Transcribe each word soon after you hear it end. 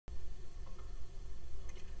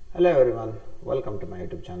Hello everyone, welcome to my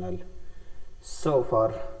YouTube channel. So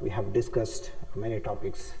far we have discussed many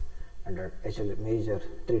topics, under actually major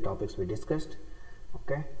 3 topics we discussed.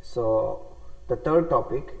 Okay, so the third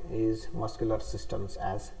topic is muscular systems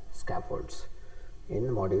as scaffolds in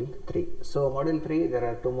module 3. So module 3 there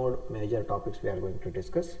are 2 more major topics we are going to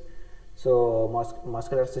discuss. So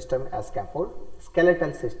muscular system as scaffold,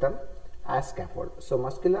 skeletal system as scaffold. So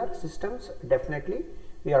muscular systems, definitely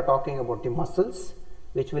we are talking about the muscles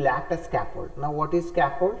which will act as scaffold. Now what is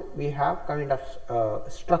scaffold? We have kind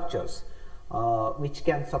of structures which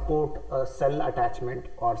can support cell attachment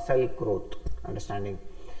or cell growth, understanding.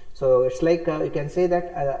 So it's like you can say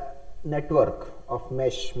that a network of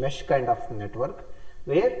mesh kind of network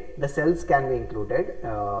where the cells can be included,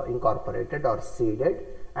 incorporated or seeded,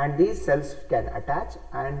 and these cells can attach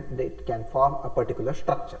and they can form a particular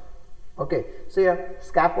structure. Okay, so here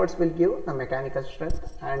scaffolds will give the mechanical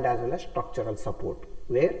strength and as well as structural support,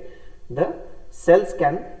 where the cells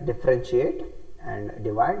can differentiate and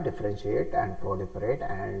divide, differentiate and proliferate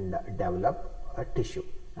and develop a tissue,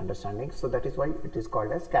 understanding. So that is why it is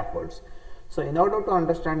called as scaffolds. So in order to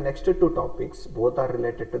understand next 2 topics, both are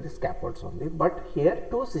related to the scaffolds only, but here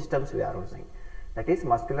 2 systems we are using, that is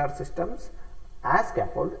muscular systems as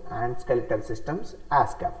scaffold and skeletal systems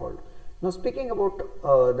as scaffold. Now speaking about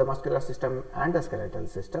the muscular system and the skeletal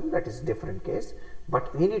system, that is different case,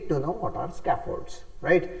 but we need to know what are scaffolds,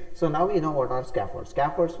 right? So now we know what are scaffolds.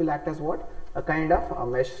 Scaffolds will act as what? A kind of a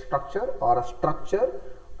mesh structure or a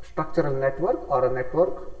structural network or a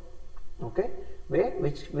network, okay,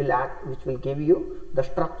 which will give you the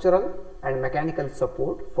structural and mechanical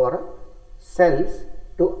support for cells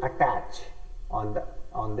to attach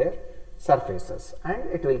on their surfaces, and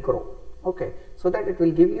it will grow. Okay, so that it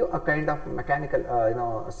will give you a kind of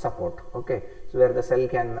mechanical support. Okay, so where the cell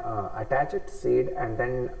can attach it, seed, and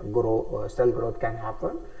then grow, cell growth can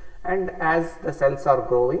happen, and as the cells are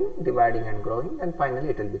growing, dividing and growing, then finally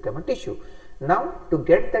it will become a tissue. Now to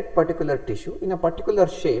get that particular tissue in a particular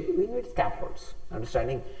shape, we need scaffolds,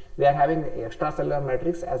 understanding. We are having the extracellular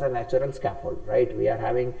matrix as a natural scaffold, right? We are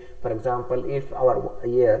having, for example, if our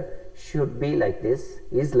ear should be like this,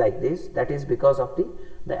 is like this, that is because of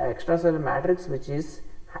the extracellular matrix which is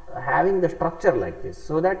having the structure like this,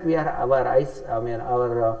 so that we are, our eyes,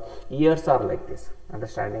 our ears are like this,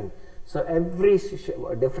 understanding. So every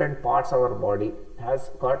different parts of our body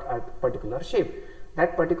has got a particular shape.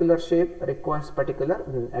 That particular shape requires particular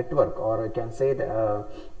network, or you can say the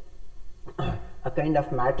a kind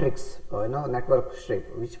of matrix, network shape,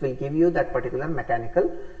 which will give you that particular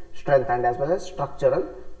mechanical strength and as well as structural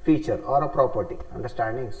feature or a property,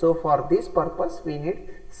 understanding. So for this purpose we need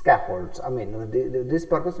scaffolds. This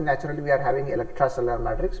purpose, naturally we are having extracellular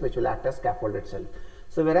matrix which will act as scaffold itself.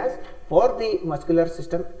 So whereas for the muscular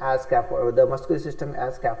system as scaffold, the muscular system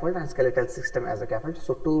as scaffold and skeletal system as a scaffold,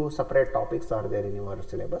 so 2 separate topics are there in your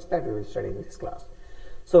syllabus that we will study in this class.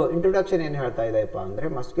 So introduction ಏನು ಹೇಳ್ತಾ ಇದೆಯಪ್ಪ ಅಂದರೆ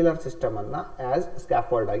muscular system ಅನ್ನ as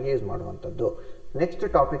scaffold ಆಗಿ use ಮಾಡುವಂತದ್ದು. Next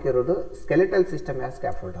topic ಇರೋದು skeletal system as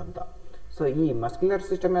scaffold ಅಂತ. So ಈ muscular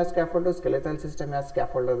system as scaffold, skeletal system as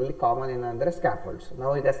scaffold ಅಲ್ಲಿ ಕಾಮನ್ ಏನಂದ್ರೆ ಸ್ಕ್ಯಾಫೋಲ್ಡ್ಸ್.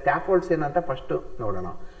 ನಾವು ಈಗ ಸ್ಕ್ಯಾಫೋಲ್ಡ್ಸ್ ಏನಂತ ಫಸ್ಟ್ ನೋಡೋಣ.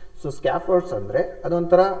 ಸೊ ಸ್ಕ್ಯಾಫೋಲ್ಡ್ಸ್ ಅಂದ್ರೆ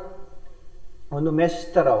ಅದೊಂಥರ ಒಂದು ಮೆಶ್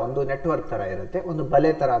ತರ, ಒಂದು ನೆಟ್ವರ್ಕ್ ತರ ಇರುತ್ತೆ, ಒಂದು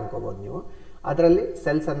ಬಲೆ ತರ ಅನ್ಕೋಬಹುದು ನೀವು. ಅದರಲ್ಲಿ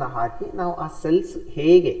ಸೆಲ್ಸ್ ಅನ್ನ ಹಾಕಿ ನಾವು ಆ ಸೆಲ್ಸ್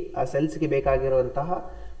ಹೇಗೆ, ಆ ಸೆಲ್ಸ್ಗೆ ಬೇಕಾಗಿರುವಂತಹ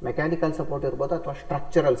ಮೆಕ್ಯಾನಿಕಲ್ ಸಪೋರ್ಟ್ ಇರ್ಬೋದು ಅಥವಾ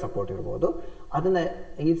ಸ್ಟ್ರಕ್ಚರಲ್ ಸಪೋರ್ಟ್ ಇರ್ಬೋದು, ಅದನ್ನ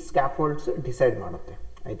ಈ ಸ್ಕ್ಯಾಫೋಲ್ಡ್ಸ್ ಡಿಸೈಡ್ ಮಾಡುತ್ತೆ,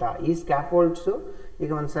 ಆಯ್ತಾ. ಈ ಸ್ಕ್ಯಾಫೋಲ್ಡ್ಸ್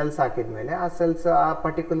ಈಗ ಒಂದು ಸೆಲ್ಸ್ ಹಾಕಿದ್ಮೇಲೆ ಆ ಸೆಲ್ಸ್ ಆ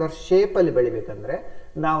ಪರ್ಟಿಕ್ಯುಲರ್ ಶೇಪಲ್ಲಿ ಬೆಳಿಬೇಕಂದ್ರೆ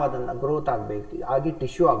ನಾವು ಅದನ್ನು ಗ್ರೋತ್ ಆಗಿ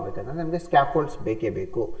ಟಿಶ್ಯೂ ಆಗಬೇಕಂದ್ರೆ ನಮಗೆ ಸ್ಕ್ಯಾಫೋಲ್ಡ್ಸ್ ಬೇಕೇ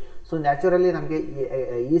ಬೇಕು. ಸೊ ನ್ಯಾಚುರಲಿ ನಮಗೆ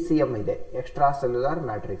ECM ಇದೆ, ಎಕ್ಸ್ಟ್ರಾ ಸೆಲ್ಯುಲರ್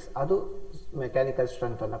ಮ್ಯಾಟ್ರಿಕ್ಸ್, ಅದು ಮೆಕ್ಯಾನಿಕಲ್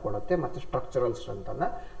ಸ್ಟ್ರೆಂತ್ ಅನ್ನು ಕೊಡುತ್ತೆ ಮತ್ತು ಸ್ಟ್ರಕ್ಚರಲ್ ಸ್ಟ್ರೆಂತ್ ಅನ್ನು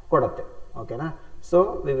ಕೊಡುತ್ತೆ. ಓಕೆನಾ. So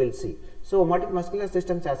we will see. So muscular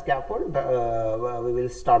systems as scaffold, we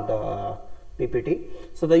will start the PPT.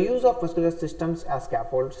 So the use of muscular systems as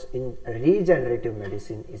scaffolds in regenerative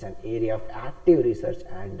medicine is an area of active research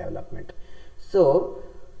and development. So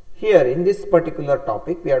here in this particular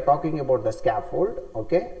topic we are talking about the scaffold,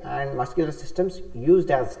 okay, and muscular systems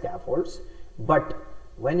used as scaffolds. But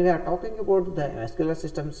when we are talking about the muscular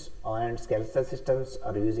systems and skeletal systems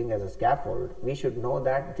are using as a scaffold, we should know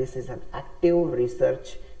that this is an active research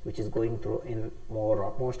which is going through in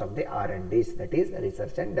most of the R&Ds, that is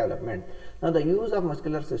research and development. Now the use of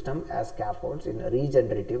muscular system as scaffolds in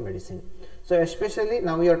regenerative medicine. So especially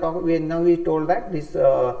now we are talking, we told that this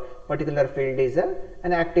particular field is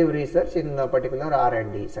an active research in particular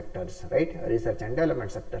R&D sectors, right? Research and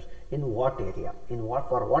development sectors. In what area? In what,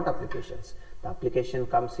 for what applications? The application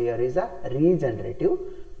comes here is a regenerative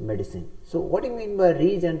medicine. So what do you mean by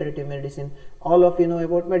regenerative medicine? All of you know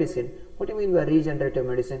about medicine. What do you mean by regenerative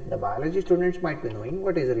medicine? The biology students might be knowing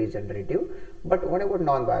what is regenerative, but what about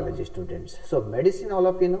non-biology students? So medicine, all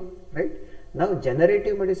of you know, right? Now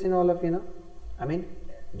generative medicine, all of you know. I mean,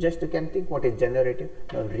 just you can think what is generative.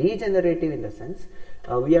 Now regenerative, in the sense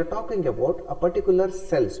we are talking about a particular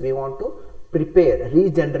cells. We want to prepare,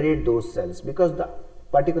 regenerate those cells because the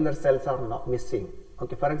particular cells are not missing.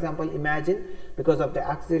 Okay, for example, imagine because of the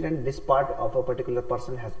accident this part of a particular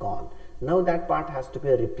person has gone. Now that part has to be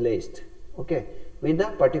replaced, okay, with the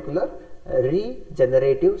particular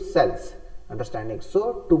regenerative cells. Understanding?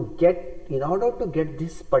 So to get, in order to get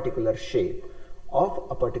this particular shape of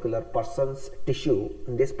a particular person's tissue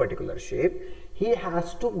in this particular shape, he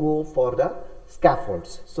has to go for the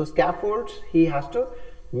scaffolds. So scaffolds, he has to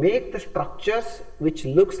make the structures which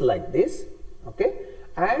looks like this, okay,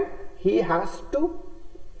 and he has to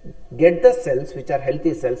get the cells which are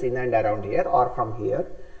healthy cells in and around here or from here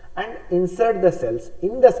and insert the cells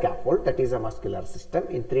in the scaffold, that is a muscular system.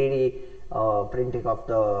 In 3D printing of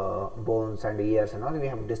the bones and ears and all, we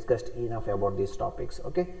have discussed enough about these topics.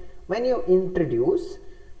 Okay, when you introduce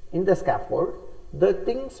in the scaffold, the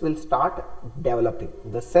things will start developing,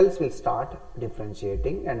 the cells will start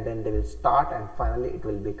differentiating, and then they will start, and finally it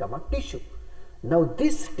will become a tissue. Now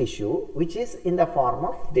this tissue, which is in the form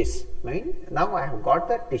of this, now I have got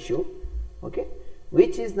the tissue, okay,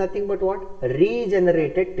 which is nothing but what?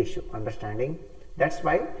 Regenerated tissue. Understanding? That's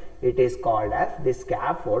why it is called as the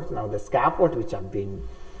scaffolds. Now the scaffold which have been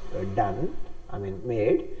done,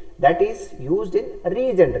 made, that is used in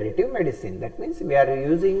regenerative medicine. That means we are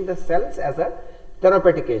using the cells as a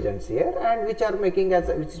therapeutic agents here, and which are making as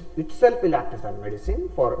a, which itself will act as a medicine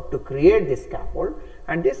for to create this scaffold,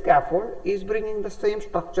 and this scaffold is bringing the same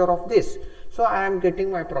structure of this. So I am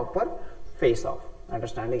getting my proper face off.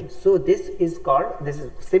 Understanding? So this is called, this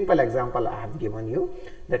is simple example I have given you.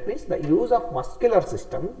 That means the use of muscular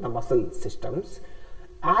system, the muscle systems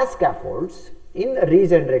as scaffolds in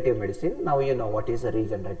regenerative medicine. Now you know what is a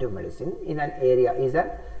regenerative medicine. In an area is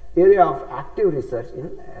an area of active research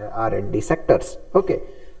in R&D sectors. Okay,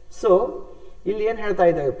 so ಇಲ್ಲಿ ಏನು ಹೇಳ್ತಾ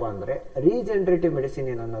ಇದ್ದೇವಪ್ಪ ಅಂದರೆ regenerative medicine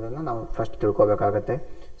ಏನು ಅನ್ನೋದನ್ನು ನಾವು first ತಿಳ್ಕೊಬೇಕಾಗತ್ತೆ.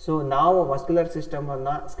 So ನಾವು muscular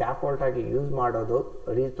ಸಿಸ್ಟಮನ್ನು scaffold ಆಗಿ use ಮಾಡೋದು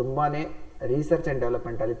ತುಂಬಾ ರಿಸರ್ಚ್ ಆ್ಯಂಡ್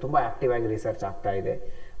ಡೆವಲಪ್ಮೆಂಟಲ್ಲಿ ತುಂಬ ಆ್ಯಕ್ಟಿವ್ ಆಗಿ ರಿಸರ್ಚ್ ಆಗ್ತಾ ಇದೆ.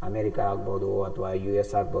 ಅಮೇರಿಕಾ ಆಗ್ಬೋದು ಅಥವಾ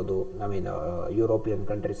US ಆಗ್ಬೋದು, ಯುರೋಪಿಯನ್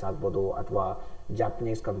ಕಂಟ್ರೀಸ್ ಆಗ್ಬೋದು ಅಥವಾ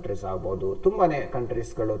ಜಾಪನೀಸ್ ಕಂಟ್ರೀಸ್ ಆಗ್ಬೋದು, ತುಂಬಾ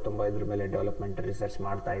ಕಂಟ್ರೀಸ್ಗಳು ತುಂಬ ಇದ್ರ ಮೇಲೆ ಡೆವಲಪ್ಮೆಂಟ್ ರಿಸರ್ಚ್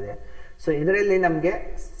ಮಾಡ್ತಾ ಇದೆ. ಸೊ ಇದರಲ್ಲಿ ನಮಗೆ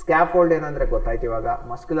ಸ್ಕ್ಯಾಫೋಲ್ಡ್ ಏನಂದರೆ ಗೊತ್ತಾಯ್ತು. ಇವಾಗ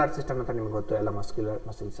ಮಸ್ಕ್ಯುಲರ್ ಸಿಸ್ಟಮ್ ಅಂತ ನಿಮ್ಗೆ ಗೊತ್ತು, ಎಲ್ಲ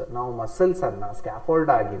ಮಸಲ್ಸ್. ನಾವು ಮಸಲ್ಸನ್ನು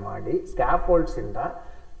ಸ್ಕ್ಯಾಫೋಲ್ಡ್ ಆಗಿ ಮಾಡಿ ಸ್ಕ್ಯಾಫೋಲ್ಡ್ಸಿಂದ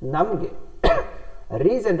ನಮಗೆ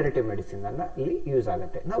ರೀಜನರೇಟಿವ್ ಮೆಡಿಸಿನ್ ಅನ್ನು ಇಲ್ಲಿ ಯೂಸ್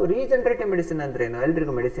ಆಗುತ್ತೆ. ನಾವು ರೀಜನರೇಟಿವ್ ಮೆಡಿಸಿನ್ ಅಂದ್ರೆ ಏನು?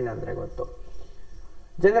 ಎಲ್ರಿಗೂ ಮೆಡಿಸಿನ್ ಅಂದರೆ ಗೊತ್ತು,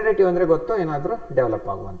 ಜನರೇಟಿವ್ ಅಂದರೆ ಗೊತ್ತು, ಏನಾದರೂ ಡೆವಲಪ್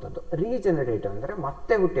ಆಗುವಂಥದ್ದು. ರೀಜನರೇಟಿವ್ ಅಂದರೆ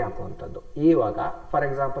ಮತ್ತೆ ಹುಟ್ಟಿ ಹಾಕುವಂಥದ್ದು. ಇವಾಗ ಫಾರ್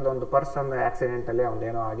ಎಕ್ಸಾಂಪಲ್ ಒಂದು ಪರ್ಸನ್ ಆಕ್ಸಿಡೆಂಟಲ್ಲಿ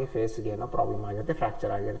ಒಂದೇನೋ ಆಗಿ ಫೇಸ್ಗೆ ಏನೋ ಪ್ರಾಬ್ಲಮ್ ಆಗಿರುತ್ತೆ,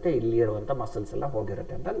 ಫ್ರ್ಯಾಕ್ಚರ್ ಆಗಿರುತ್ತೆ, ಇಲ್ಲಿ ಇರುವಂಥ ಮಸಲ್ಸ್ ಎಲ್ಲ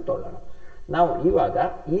ಹೋಗಿರುತ್ತೆ ಅಂತ ಅಂದ್ಕೊಳ್ಳೋಣ. ನಾವು ಇವಾಗ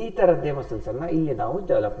ಈ ಥರದ್ದೇ ಮಸಲ್ಸನ್ನು ಇಲ್ಲಿ ನಾವು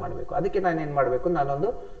ಡೆವಲಪ್ ಮಾಡಬೇಕು. ಅದಕ್ಕೆ ನಾನೇನು ಮಾಡಬೇಕು? ನಾನೊಂದು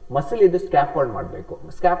ಮಸಲ್ ಇದು ಸ್ಕ್ಯಾಫೋಲ್ಡ್ ಮಾಡಬೇಕು.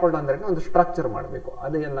 ಸ್ಕ್ಯಾಫೋಲ್ಡ್ ಅಂದ್ರೆ ಒಂದು ಸ್ಟ್ರಕ್ಚರ್ ಮಾಡಬೇಕು.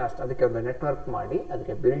 ಅದಕ್ಕೆ ಒಂದು ನೆಟ್ವರ್ಕ್ ಮಾಡಿ,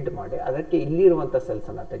 ಅದಕ್ಕೆ ಬಿಲ್ಡ್ ಮಾಡಿ, ಅದಕ್ಕೆ ಇಲ್ಲಿರುವಂಥ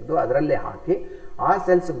ಸೆಲ್ಸನ್ನು ತೆಗೆದು ಅದರಲ್ಲೇ ಹಾಕಿ ಆ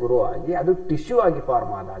ಸೆಲ್ಸ್ ಗ್ರೋ ಆಗಿ ಅದು ಟಿಶ್ಯೂ ಆಗಿ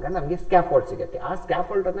ಫಾರ್ಮ್ ಆದಾಗ ನಮಗೆ ಸ್ಕ್ಯಾಫೋಲ್ಡ್ ಸಿಗುತ್ತೆ. ಆ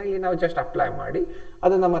ಸ್ಕ್ಯಾಫೋಲ್ಡನ್ನು ಇಲ್ಲಿ ನಾವು ಜಸ್ಟ್ ಅಪ್ಲೈ ಮಾಡಿ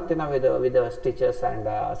ಅದನ್ನು ಮತ್ತೆ ನಾವು ವಿತ್ ಸ್ಟಿಚಸ್ ಆ್ಯಂಡ್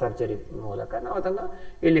ಸರ್ಜರಿ ಮೂಲಕ ನಾವು ಅದನ್ನು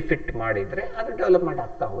ಇಲ್ಲಿ ಫಿಟ್ ಮಾಡಿದರೆ ಅದು ಡೆವಲಪ್ಮೆಂಟ್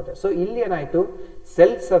ಆಗ್ತಾ ಹೋಗುತ್ತೆ. ಸೊ ಇಲ್ಲಿ ಏನಾಯಿತು?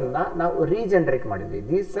 ಸೆಲ್ಸನ್ನು ನಾವು regenerate ಮಾಡಿದ್ವಿ.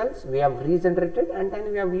 These cells we have regenerated and then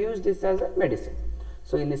we have used this as a medicine.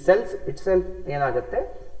 So ಇಲ್ಲಿ ಸೆಲ್ಸ್ ಇಟ್ಸೆಲ್ಫ್ ಏನಾಗುತ್ತೆ?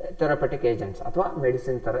 ಥೆರಪಟಿಕ್ ಏಜೆಂಟ್ಸ್ ಅಥವಾ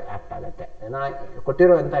ಮೆಡಿಸಿನ್ ಥರ ಆ್ಯಕ್ಟ್ ಆಗುತ್ತೆ. ನಾ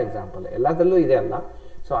ಕೊಟ್ಟಿರುವಂಥ ಎಕ್ಸಾಂಪಲ್ ಎಲ್ಲದರಲ್ಲೂ ಇದೆ ಅಲ್ಲ.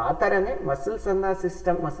 ಸೊ ಆ ಥರನೇ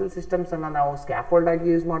ಮಸಲ್ ಸಿಸ್ಟಮ್ಸನ್ನು ನಾವು ಸ್ಕ್ಯಾಫೋಲ್ಡ್ ಆಗಿ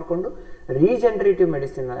ಯೂಸ್ ಮಾಡಿಕೊಂಡು ರೀಜನರೇಟಿವ್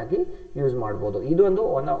ಮೆಡಿಸಿನ್ ಆಗಿ ಯೂಸ್ ಮಾಡ್ಬೋದು. ಇದು ಒಂದು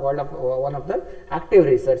one of the active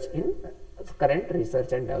research in current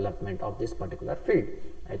research and development of this particular field.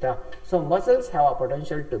 So muscles have a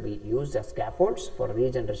potential to be used as scaffolds for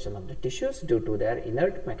regeneration of the tissues due to their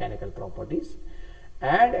inert mechanical properties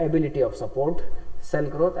and ability of support cell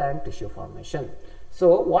growth and tissue formation. So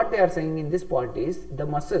what they are saying in this point is the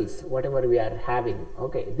muscles, whatever we are having,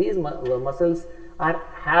 okay, these muscles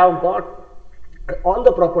have got all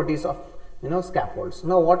the properties of scaffolds.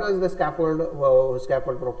 Now what is the scaffold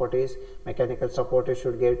properties? Mechanical support it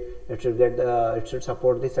should get, it should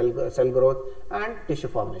support the cell growth and tissue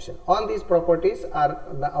formation. All these properties are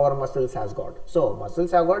our muscles has got. So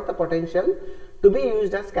muscles have got the potential to be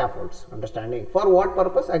used as scaffolds. Understanding? For what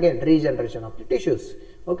purpose? Again, regeneration of the tissues.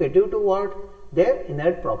 Okay, due to what? their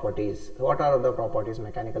inert properties. What are the properties?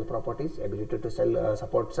 Mechanical properties, ability to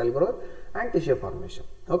support cell growth and tissue formation.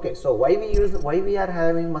 Okay, so why we are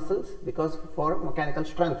having muscles? Because for mechanical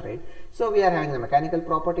strength, right? So we are having the mechanical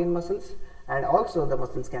property in muscles, and also the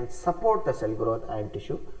muscles can support the cell growth and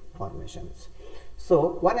tissue formations. So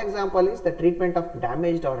one example is the treatment of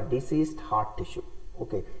damaged or diseased heart tissue.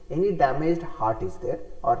 Okay, any damaged heart is there,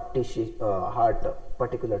 or tissue,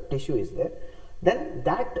 particular tissue is there, then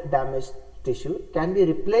that damaged tissue can be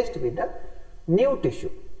replaced with the new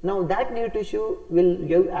tissue. Now that new tissue will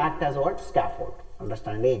act as what? Scaffold.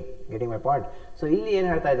 Understanding? Getting my point? So ಇಲ್ಲಿ ಏನು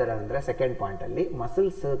ಹೇಳ್ತಾ ಇದ್ದಾರೆ ಅಂದರೆ second point ಅಲ್ಲಿ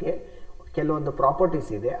ಮಸಲ್ಸ್ಗೆ ಕೆಲವೊಂದು properties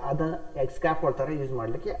ಇದೆ, ಅದನ್ನ scaffold ತರ ಯೂಸ್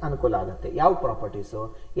ಮಾಡಲಿಕ್ಕೆ ಅನುಕೂಲ ಆಗುತ್ತೆ. ಯಾವ ಪ್ರಾಪರ್ಟೀಸು?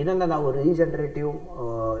 ಇದನ್ನ ನಾವು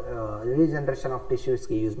ರೀಜನರೇಷನ್ ಆಫ್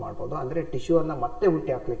ಟಿಶ್ಯೂಸ್ಗೆ ಯೂಸ್ ಮಾಡ್ಬೋದು. ಅಂದರೆ ಟಿಶ್ಯೂ ಅನ್ನ ಮತ್ತೆ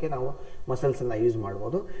ಹುಟ್ಟಿ ಹಾಕ್ಲಿಕ್ಕೆ ನಾವು ಮಸಲ್ಸ್ ಅನ್ನ ಯೂಸ್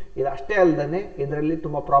ಮಾಡ್ಬೋದು. ಇದು ಅಷ್ಟೇ ಅಲ್ಲದೆ ಇದರಲ್ಲಿ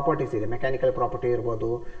ತುಂಬಾ ಪ್ರಾಪರ್ಟೀಸ್ ಇದೆ. ಮೆಕ್ಯಾನಿಕಲ್ ಪ್ರಾಪರ್ಟಿ ಇರ್ಬೋದು,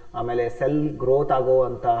 ಆಮೇಲೆ ಸೆಲ್ ಗ್ರೋತ್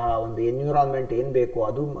ಆಗುವಂತಹ ಒಂದು ಎನ್ವಿರಾನ್ಮೆಂಟ್ ಏನು ಬೇಕು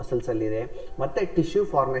ಅದು ಮಸಲ್ಸ್ ಅಲ್ಲಿ ಇದೆ, ಮತ್ತೆ ಟಿಶ್ಯೂ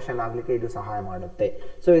ಫಾರ್ಮೇಷನ್ ಆಗ್ಲಿಕ್ಕೆ ಇದು ಸಹಾಯ ಮಾಡುತ್ತೆ.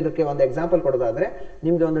 ಸೊ ಇದಕ್ಕೆ ಒಂದು ಎಕ್ಸಾಂಪಲ್ ಕೊಡೋದಾದ್ರೆ,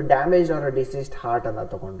 ನಿಮ್ಗೆ ಒಂದು ಡ್ಯಾಮೇಜ್ ಆರ್ ಡಿಸೀಸ್ಡ್ ಹಾರ್ಟ್ ಅನ್ನ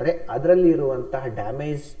ತಗೊಂಡ್ರೆ ಅದರಲ್ಲಿ ಇರುವಂತಹ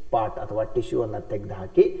ಡ್ಯಾಮೇಜ್ ಪಾರ್ಟ್ ಅಥವಾ ಟಿಶ್ಯೂ ಅನ್ನ ತೆಗೆದು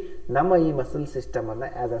ಹಾಕಿ ನಮ್ಮ ಈ ಮಸಲ್ ಸಿಸ್ಟಮ್ ಅನ್ನ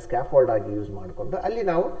ಆಸ್ ಅ ಸ್ಕ್ಯಾಫೋಲ್ಡ್ ಆಗಿ ಯೂಸ್ ಮಾಡಿಕೊಂಡು ಅಲ್ಲಿ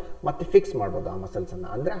ನಾವು ಮತ್ತೆ ಫಿಕ್ಸ್ ಮಾಡಬಹುದು ಆ ಮಸಲ್ಸ್ ಅನ್ನ.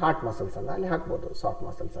 ಅಂದ್ರೆ ಹಾರ್ಟ್ ಮಸಲ್ಸ್ ಅನ್ನ ಅಲ್ಲಿ ಹಾಕಬಹುದು, ಸಾಫ್ಟ್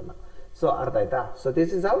ಮಸಲ್ಸ್ ಅನ್ನ. ಸೊ ಅರ್ಥ ಆಯ್ತಾ? So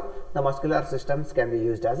this is how the muscular systems can be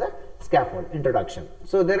used as a scaffold. Introduction.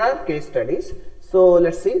 So there are case studies. So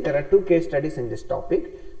let's see, there are 2 case studies in this topic.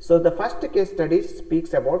 So the first case study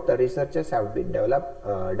speaks about the researchers have been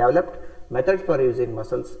developed methods for using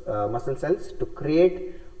muscle cells to create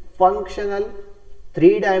functional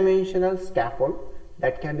 3-dimensional scaffold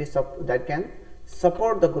that can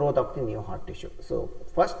support the growth of the new heart tissue. So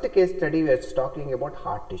first case study we are talking about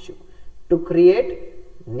heart tissue to create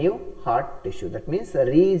new heart tissue. That means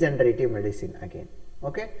regenerative medicine again.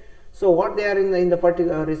 Okay, so what they are in the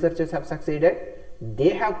particular researchers have succeeded,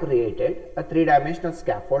 they have created a 3-dimensional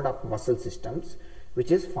scaffold of muscle systems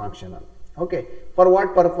which is functional. Okay, for what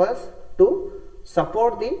purpose? To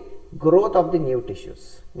support the growth of the new tissues,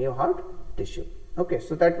 new heart tissue. Okay,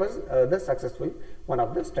 so that was the successful one of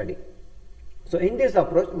the study. So in this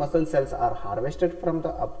approach, muscle cells are harvested from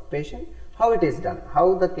the patient. How it is done? How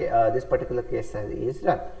this particular case study is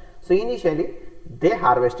done? So initially they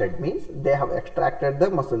harvested means they have extracted the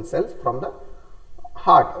muscle cells from the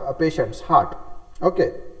heart, a patient's heart. Okay,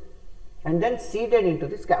 and then seeded into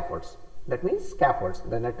the scaffolds. That means scaffolds,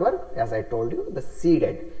 the network, as I told you, the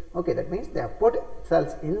seeded. Okay, that means they have put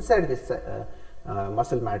cells inside this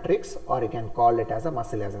muscle matrix, or you can call it as a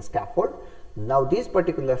muscle as a scaffold. Now these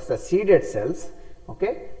particular seeded cells,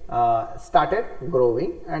 okay, started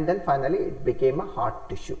growing, and then finally it became a heart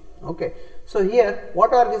tissue. Okay, so here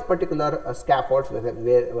what are these particular scaffolds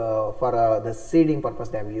for the seeding purpose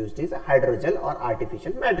they have used is a hydrogel or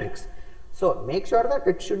artificial matrix. So make sure that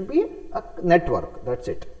it should be a network. That's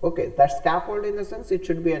it. Okay, that scaffold in the sense it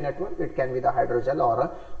should be a network. It can be the hydrogel or a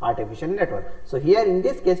artificial network. So here in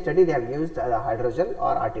this case study they have used a hydrogel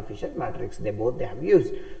or artificial matrix. They have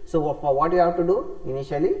used. So for what you have to do,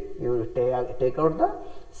 initially you take out the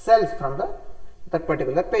cells from that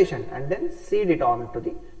particular patient and then seed it on to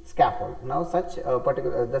the scaffold. Now such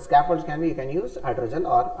the scaffolds you can use hydrogel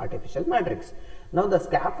or artificial matrix. Now the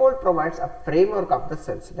scaffold provides a framework of the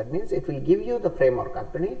cells. That means it will give you the framework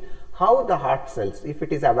company how the heart cells, if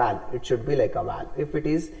it is a valve, it should be like a valve. If it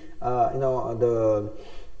is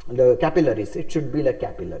the capillaries, it should be like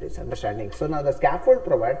capillaries. Understanding? So now the scaffold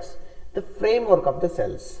provides the framework of the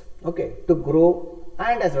cells, okay, to grow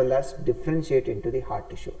and as well as differentiate into the heart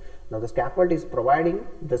tissue. Now the scaffold is providing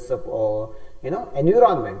this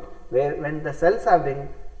environment where when the cells have been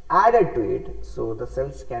added to it, so the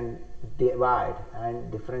cells can divide and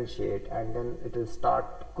differentiate, and then it will start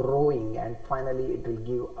growing, and finally it will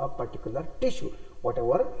give a particular tissue,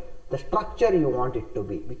 whatever the structure you want it to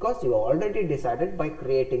be, because you already decided by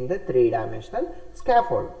creating the 3-dimensional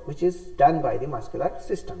scaffold, which is done by the muscular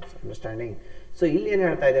systems. Understanding? So ಇಲ್ಲಿ ಏನು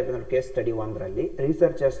ಹೇಳ್ತಾ ಇದ್ದೇವೆ ಅಂದ್ರೆ case study 1ರಲ್ಲಿ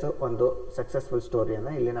researchers ಒಂದು successful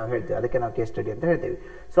ಸ್ಟೋರಿಯನ್ನು ಇಲ್ಲಿ ನಾವು ಹೇಳ್ತೀವಿ, ಅದಕ್ಕೆ ನಾವು ಕೇಸ್ ಸ್ಟಡಿ ಅಂತ ಹೇಳ್ತೀವಿ.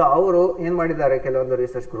 ಸೊ ಅವರು ಏನು ಮಾಡಿದ್ದಾರೆ, ಕೆಲವೊಂದು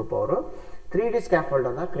ರಿಸರ್ಚ್ ಗ್ರೂಪ್ ಅವರು 3D ಸ್ಕ್ಯಾಫೋಲ್ಡ್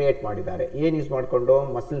ಅನ್ನ ಕ್ರಿಯೇಟ್ ಮಾಡಿದ್ದಾರೆ. ಏನು ಯೂಸ್ ಮಾಡಿಕೊಂಡು?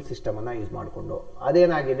 ಮಸಲ್ ಸಿಸ್ಟಮ್ ಅನ್ನ ಯೂಸ್ ಮಾಡಿಕೊಂಡು.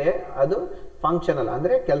 ಅದೇನಾಗಿದೆ, ಅದು ಫಂಕ್ಷನಲ್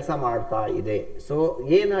ಅಂದ್ರೆ ಕೆಲಸ ಮಾಡ್ತಾ ಇದೆ. ಸೊ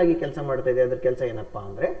ಏನಾಗಿ ಕೆಲಸ ಮಾಡ್ತಾ ಇದೆ, ಅದ್ರ ಕೆಲಸ ಏನಪ್ಪಾ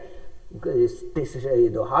ಅಂದ್ರೆ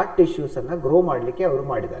ಇದು ಹಾರ್ಟ್ ಟಿಶ್ಯೂಸ್ ಅನ್ನ ಗ್ರೋ ಮಾಡಲಿಕ್ಕೆ ಅವರು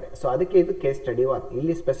ಮಾಡಿದ್ದಾರೆ. ಸೊ ಅದಕ್ಕೆ ಇದು ಕೇಸ್ ಸ್ಟಡಿ 1.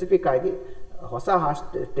 ಇಲ್ಲಿ ಸ್ಪೆಸಿಫಿಕ್ ಆಗಿ ಹೊಸ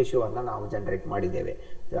ಹಾರ್ಟ್ ಟಿಶ್ಯೂ ಅನ್ನ ನಾವು ಜನರೇಟ್ ಮಾಡಿದ್ದೇವೆ,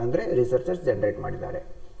 ಅಂದ್ರೆ ರಿಸರ್ಚರ್ಸ್ ಜನರೇಟ್ ಮಾಡಿದ್ದಾರೆ.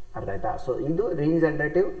 ಅರ್ಥ ಆಯ್ತಾ? ಸೊ ಇದು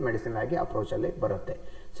ರೀಜನರೇಟಿವ್ ಮೆಡಿಸಿನ್ ಆಗಿ ಅಪ್ರೋಚ್ ಅಲ್ಲಿ ಬರುತ್ತೆ.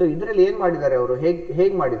 ಸೊ ಇದರಲ್ಲಿ ಏನ್ ಮಾಡಿದ್ದಾರೆ ಅವರು,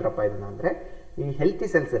 ಹೇಗೆ ಮಾಡಿದ್ರಪ್ಪ ಇದನ್ನ ಅಂದ್ರೆ, ಈ ಹೆಲ್ತಿ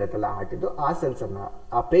ಸೆಲ್ಸ್ ಇರುತ್ತಲ್ಲ ಹಾರ್ಟ್ ಇದು, ಆ ಸೆಲ್ಸ್ ಅನ್ನ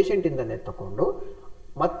ಆ ಪೇಷಂಟ್ ಇಂದನೇ ತಕೊಂಡು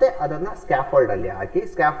ಮತ್ತೆ ಅದನ್ನ ಸ್ಕ್ಯಾಫೋಲ್ಡ್ ಅಲ್ಲಿ ಹಾಕಿ,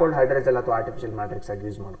 ಸ್ಕ್ಯಾಫೋಲ್ಡ್ ಹೈಡ್ರೋಜೆಲ್ ಅಥವಾ ಆರ್ಟಿಫಿಷಿಯಲ್ ಮ್ಯಾಟ್ರಿಕ್ಸ್ ಆಗಿ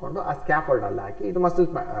ಯೂಸ್ ಮಾಡಿಕೊಂಡು ಆ ಸ್ಕ್ಯಾಫೋಲ್ಡ್ ಅಲ್ಲಿ ಹಾಕಿ, ಇದು ಮಸಲ್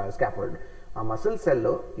ಸ್ಕ್ಯಾಫೋಲ್ಡ್. ಆ ಮಸಲ್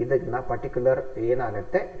ಸೆಲ್ಲು ಇದನ್ನ ಪರ್ಟಿಕ್ಯುಲರ್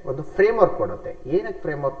ಏನಾಗುತ್ತೆ, ಒಂದು ಫ್ರೇಮ್ ವರ್ಕ್ ಕೊಡುತ್ತೆ. ಏನಕ್ಕೆ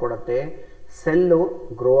ಫ್ರೇಮ್ ವರ್ಕ್ ಕೊಡುತ್ತೆ? ಸೆಲ್ಲು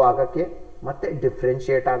ಗ್ರೋ ಆಗಕ್ಕೆ ಮತ್ತೆ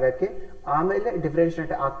ಡಿಫ್ರೆನ್ಶಿಯೇಟ್ ಆಗಕ್ಕೆ, ಆಮೇಲೆ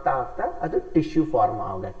ಡಿಫ್ರೆನ್ಶಿಯೇಟ್ ಆಗ್ತಾ ಆಗ್ತಾ ಅದು ಟಿಶ್ಯೂ ಫಾರ್ಮ್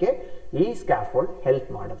ಆಗಕ್ಕೆ ಈ ಸ್ಕ್ಯಾಫೋಲ್ಡ್ ಹೆಲ್ಪ್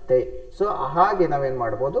ಮಾಡುತ್ತೆ. ಸೊ ಹಾಗೆ ನಾವೇನ್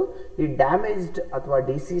ಮಾಡ್ಬೋದು, ಈ ಡ್ಯಾಮೇಜ್ಡ್ ಅಥವಾ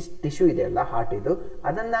ಡಿಸೀಸ್ ಟಿಶ್ಯೂ ಇದೆಯಲ್ಲ ಹಾರ್ಟ್ ಇದು,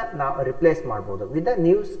 ಅದನ್ನ ನಾವು ರಿಪ್ಲೇಸ್ ಮಾಡ್ಬೋದು with a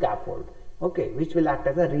new scaffold. Okay, which will act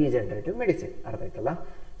as a regenerative medicine.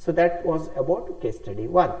 So that was about case study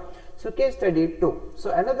 1. So case study 2. So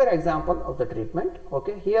another example of the treatment.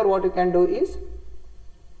 Okay, here what you can do is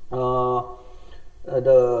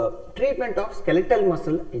the treatment of skeletal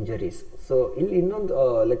muscle injuries. So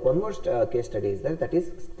like one more case study is there, that is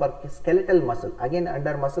for skeletal muscle. Again,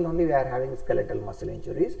 under muscle only we are having skeletal muscle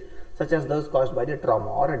injuries, such as those caused by the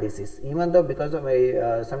trauma or a disease. Even though because of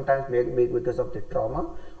sometimes maybe because of the trauma,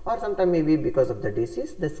 or sometimes maybe because of the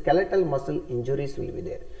disease, the skeletal muscle injuries will be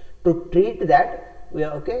there. To treat that,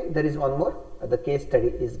 there is one more. The case study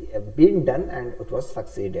is being done and it was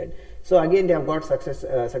succeeded. So again they have got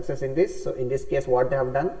success in this. So in this case what they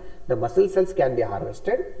have done, the muscle cells can be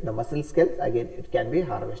harvested, the muscle cells again it can be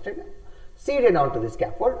harvested, seeded onto the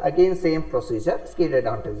scaffold. Again same procedure, seeded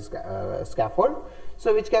onto the scaffold,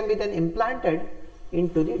 so which can be then implanted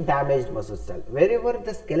into the damaged muscle cell. Wherever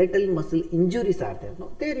the skeletal muscle injuries are there,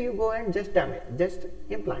 there you go and just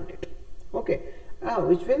implant it. Okay,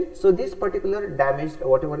 which will, so this particular damaged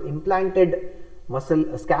whatever implanted muscle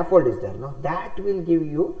scaffold is there, that will give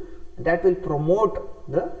you, that will promote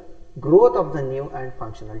the growth of the new and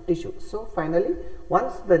functional tissue. So finally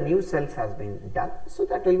once the new cells has been done, so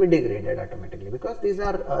that will be degraded automatically, because these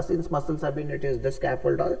are since muscles have been, it is the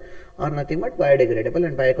scaffold are nothing but biodegradable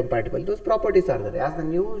and biocompatible. Those properties are there. As the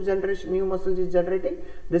new generation, new muscles is generating,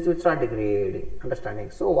 this will start degrading,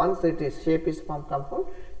 understanding. So once it is shape is conformed,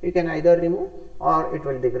 you can either remove or it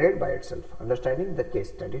will degrade by itself, understanding the case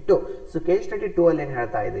study 2. So case study 2 ಅಲ್ಲಿ ಏನು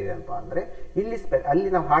ಹೇಳ್ತಾ ಇದೀವಿ ಅಂತ ಅಂದ್ರೆ, ಇಲ್ಲಿ ಅಲ್ಲಿ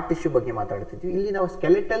ನಾವು heart tissue ಬಗ್ಗೆ ಮಾತಾಡ್ತಿದ್ವಿ, ಇಲ್ಲಿ ನಾವು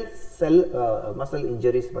ಸ್ಕೆಲೆಟಲ್ ಸೆಲ್ ಮಸಲ್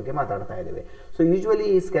ಇಂಜುರೀಸ್ ಬಗ್ಗೆ ಮಾತಾಡ್ತಾ ಇದ್ದೀವಿ. ಸೊ ಯೂಶುವಲಿ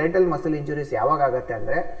ಈ ಸ್ಕೆಲೆಟಲ್ ಮಸಲ್ ಇಂಜುರೀಸ್ ಯಾವಾಗ ಆಗುತ್ತೆ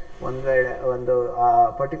ಅಂದ್ರೆ, ಒಂದು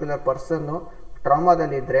ಪರ್ಟಿಕ್ಯುಲರ್ ಪರ್ಸನ್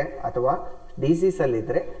ಟ್ರಾಮಾದಲ್ಲಿ ಇದ್ರೆ ಅಥವಾ ಡಿಸೀಸ್ ಅಲ್ಲಿ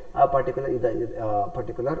ಇದ್ರೆ ಆ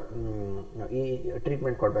ಪರ್ಟಿಕ್ಯುಲರ್ ಈ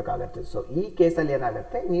ಟ್ರೀಟ್ಮೆಂಟ್ ಕೊಡಬೇಕಾಗತ್ತೆ. ಸೊ ಈ ಕೇಸಲ್ಲಿ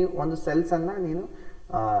ಏನಾಗುತ್ತೆ, ನೀವು ಒಂದು ಸೆಲ್ಸ್ ಅನ್ನ ನೀನು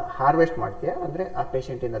ಹಾರ್ವೆಸ್ಟ್ ಮಾಡ್ತೀಯಾ, ಅಂದರೆ ಆ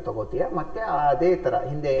ಪೇಷಂಟಿಂದ ತಗೋತೀಯ, ಮತ್ತು ಅದೇ ಥರ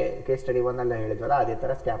ಹಿಂದೆ ಕೇಸ್ ಸ್ಟಡಿ 1 ಅಲ್ಲ ಹೇಳಿದ್ವಲ್ಲ, ಅದೇ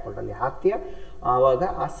ಥರ ಸ್ಕ್ಯಾಫೋಲ್ಡಲ್ಲಿ ಹಾಕ್ತೀಯ. ಆವಾಗ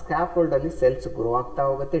ಆ ಸ್ಕ್ಯಾಫೋಲ್ಡಲ್ಲಿ ಸೆಲ್ಸ್ ಗ್ರೋ ಆಗ್ತಾ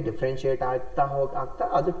ಹೋಗುತ್ತೆ, ಡಿಫ್ರೆನ್ಶಿಯೇಟ್ ಆಗ್ತಾ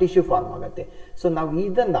ಅದು ಟಿಶ್ಯೂ ಫಾರ್ಮ್ ಆಗುತ್ತೆ. ಸೊ ನಾವು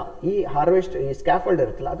ಇದನ್ನು ಈ ಸ್ಕ್ಯಾಫೋಲ್ಡ್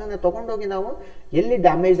ಇರುತ್ತಲ್ಲ, ಅದನ್ನು ತೊಗೊಂಡೋಗಿ ನಾವು ಎಲ್ಲಿ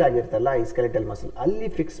ಡ್ಯಾಮೇಜ್ ಆಗಿರ್ತಲ್ಲ ಈ ಸ್ಕೆಲೆಟಲ್ ಮಸಲ್, ಅಲ್ಲಿ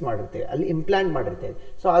ಫಿಕ್ಸ್ ಮಾಡಿರ್ತೇವೆ, ಅಲ್ಲಿ ಇಂಪ್ಲಾಂಟ್ ಮಾಡಿರ್ತೇವೆ.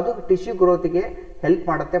 ಸೊ ಅದು ಟಿಶ್ಯೂ ಗ್ರೋತಿಗೆ ಹೆಲ್ಪ್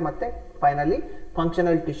ಮಾಡುತ್ತೆ, ಮತ್ತು ಫೈನಲಿ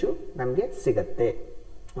ಫಂಕ್ಷನಲ್ ಟಿಶ್ಯೂ ನಮಗೆ ಸಿಗುತ್ತೆ.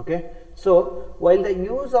 Okay, so while the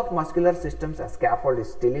use of muscular systems as scaffold is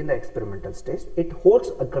still in the experimental stage, it holds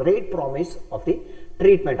a great promise of the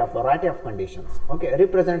treatment of variety of conditions. Okay,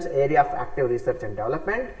 represents area of active research and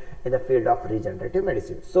development in the field of regenerative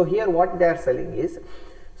medicine. So here what they are selling is,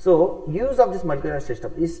 so use of this muscular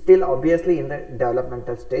system is still obviously in the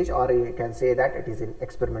developmental stage, or you can say that it is in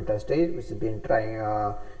experimental stage, which has been trying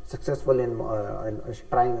successful in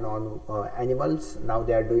trying on animals. Now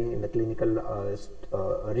they are doing in the clinical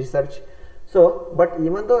research. So but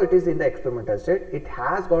even though it is in the experimental state, it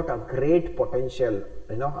has got a great potential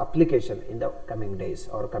application in the coming days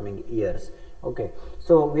or coming years. Okay,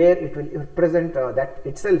 so where it will present that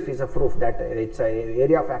itself is a proof that it's a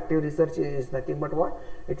area of active research is nothing but what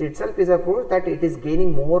it itself is a proof that it is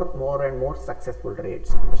gaining more and more successful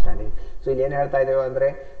rates, understanding. So ಇಲ್ಲಿ ಏನು ಹೇಳ್ತಾ ಇದ್ದೇವೆ ಅಂದರೆ,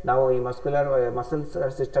 ನಾವು ಈ muscle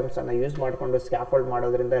systems ಅನ್ನು use ಮಾಡಿಕೊಂಡು scaffold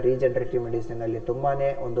ಮಾಡೋದ್ರಿಂದ ರೀಜನರೇಟಿವ್ ಮೆಡಿಸಿನ್ ಅಲ್ಲಿ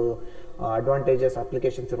ತುಂಬಾನೇ ಒಂದು ಅಡ್ವಾಂಟೇಜಸ್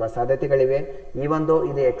ಅಪ್ಲಿಕೇಶನ್ಸ್ ಇರುವ ಸಾಧ್ಯತೆಗಳಿವೆ. ಈವನ್ ದೋ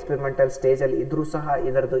ಇದು ಎಕ್ಸ್ಪೆರಿಮೆಂಟಲ್ ಸ್ಟೇಜ್ ಅಲ್ಲಿ ಇದ್ರೂ ಸಹ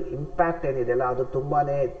ಇದರದ್ದು ಇಂಪ್ಯಾಕ್ಟ್ ಏನಿದೆಯಲ್ಲ ಅದು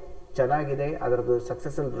ತುಂಬಾನೇ ಚೆನ್ನಾಗಿದೆ, ಅದರದ್ದು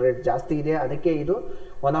ಸಕ್ಸಸ್ಫುಲ್ ರೇಟ್ ಜಾಸ್ತಿ ಇದೆ. ಅದಕ್ಕೆ ಇದು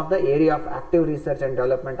one of the area of active research and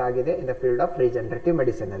development ಆಗಿದೆ in the field of regenerative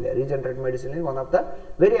medicine ಅಲ್ಲಿ. Regenerative medicine one of the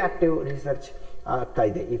very active research ಆಗ್ತಾ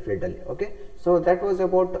ಇದೆ ಈ ಫೀಲ್ಡ್ ಅಲ್ಲಿ. Okay, so that was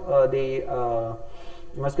about the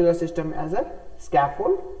muscular system as a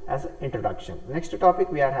scaffold as an introduction. Next topic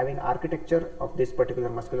we are having architecture of this particular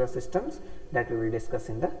muscular systems, that we will discuss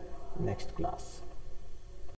in the next class.